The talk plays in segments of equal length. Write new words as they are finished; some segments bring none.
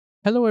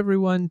Hello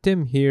everyone,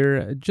 Tim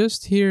here.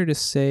 Just here to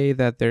say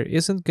that there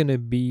isn't going to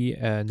be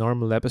a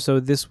normal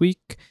episode this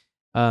week.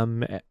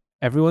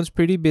 Everyone's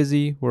pretty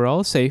busy. We're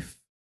all safe.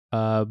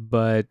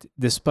 But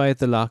despite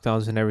the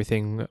lockdowns and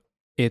everything,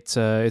 it's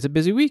a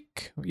busy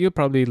week. You'll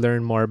probably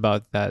learn more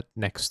about that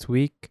next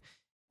week.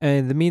 And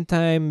in the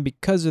meantime,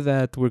 because of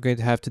that, we're going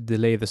to have to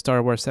delay the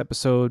Star Wars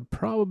episode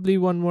probably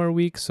one more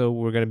week. So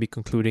we're going to be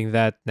concluding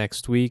that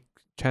next week,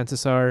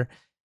 chances are.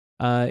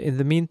 In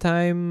the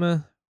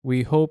meantime,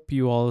 we hope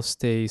you all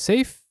stay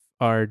safe,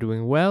 are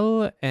doing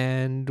well,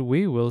 and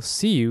we will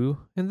see you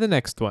in the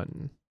next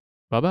one.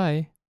 Bye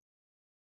bye.